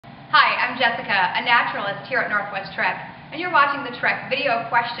Jessica, a naturalist here at Northwest Trek, and you're watching the Trek Video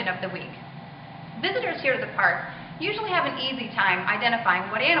Question of the Week. Visitors here to the park usually have an easy time identifying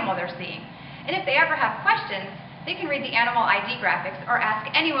what animal they're seeing, and if they ever have questions, they can read the animal ID graphics or ask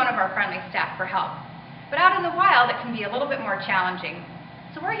any one of our friendly staff for help. But out in the wild, it can be a little bit more challenging.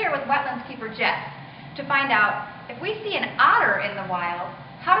 So we're here with wetlands keeper Jess to find out if we see an otter in the wild,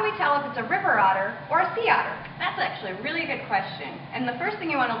 how do we tell if it's a river otter or a sea otter? That's actually a really good question. And the first thing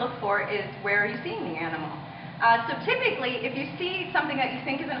you want to look for is where are you seeing the animal? So typically, if you see something that you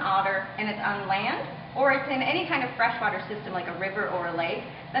think is an otter and it's on land, or it's in any kind of freshwater system like a river or a lake,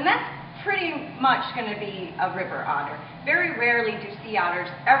 then that's pretty much going to be a river otter. Very rarely do sea otters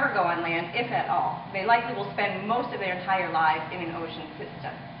ever go on land, if at all. They likely will spend most of their entire lives in an ocean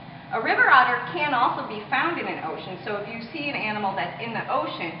system. A river otter can also be found in an ocean, so if you see an animal that's in the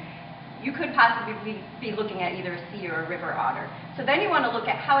ocean, you could possibly be looking at either a sea or a river otter. So then you want to look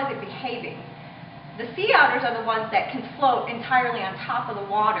at how is it behaving. The sea otters are the ones that can float entirely on top of the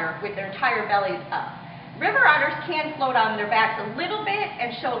water with their entire bellies up. River otters can float on their backs a little bit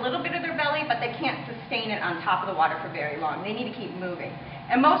and show a little bit of their belly, but they can't sustain it on top of the water for very long. They need to keep moving.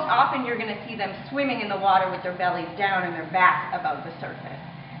 And most often you're going to see them swimming in the water with their bellies down and their backs above the surface.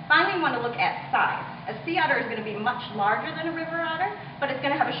 Finally, you want to look at size. A sea otter is going to be much larger than a river otter, but it's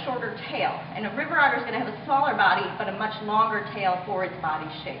going to have a shorter tail. And a river otter is going to have a smaller body, but a much longer tail for its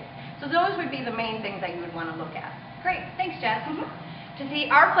body shape. So those would be the main things that you would want to look at. Great, thanks Jess. To see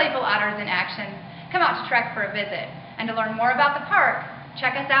our playful otters in action, come out to Trek for a visit. And to learn more about the park,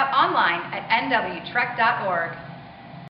 check us out online at nwtrek.org.